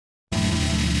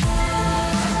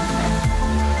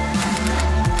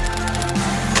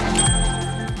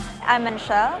I'm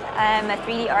Anshelle. I'm a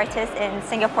 3D artist in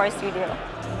Singapore studio.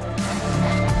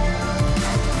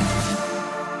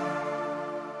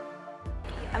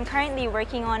 I'm currently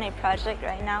working on a project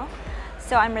right now,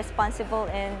 so I'm responsible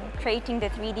in creating the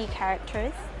 3D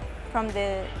characters from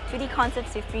the 2D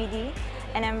concepts to 3D,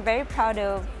 and I'm very proud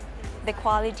of the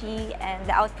quality and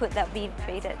the output that we've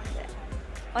created.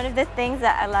 One of the things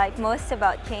that I like most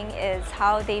about King is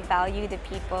how they value the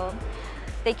people.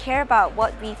 They care about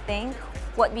what we think,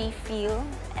 what we feel,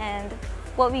 and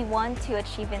what we want to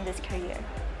achieve in this career.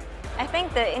 I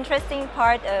think the interesting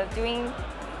part of doing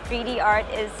 3D art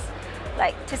is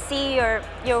like to see your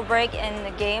work in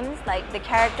the games, like the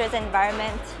characters,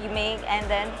 environment you make, and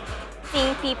then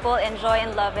seeing people enjoy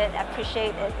and love it,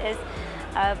 appreciate it is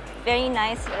very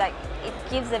nice. Like it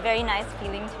gives a very nice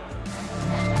feeling to me.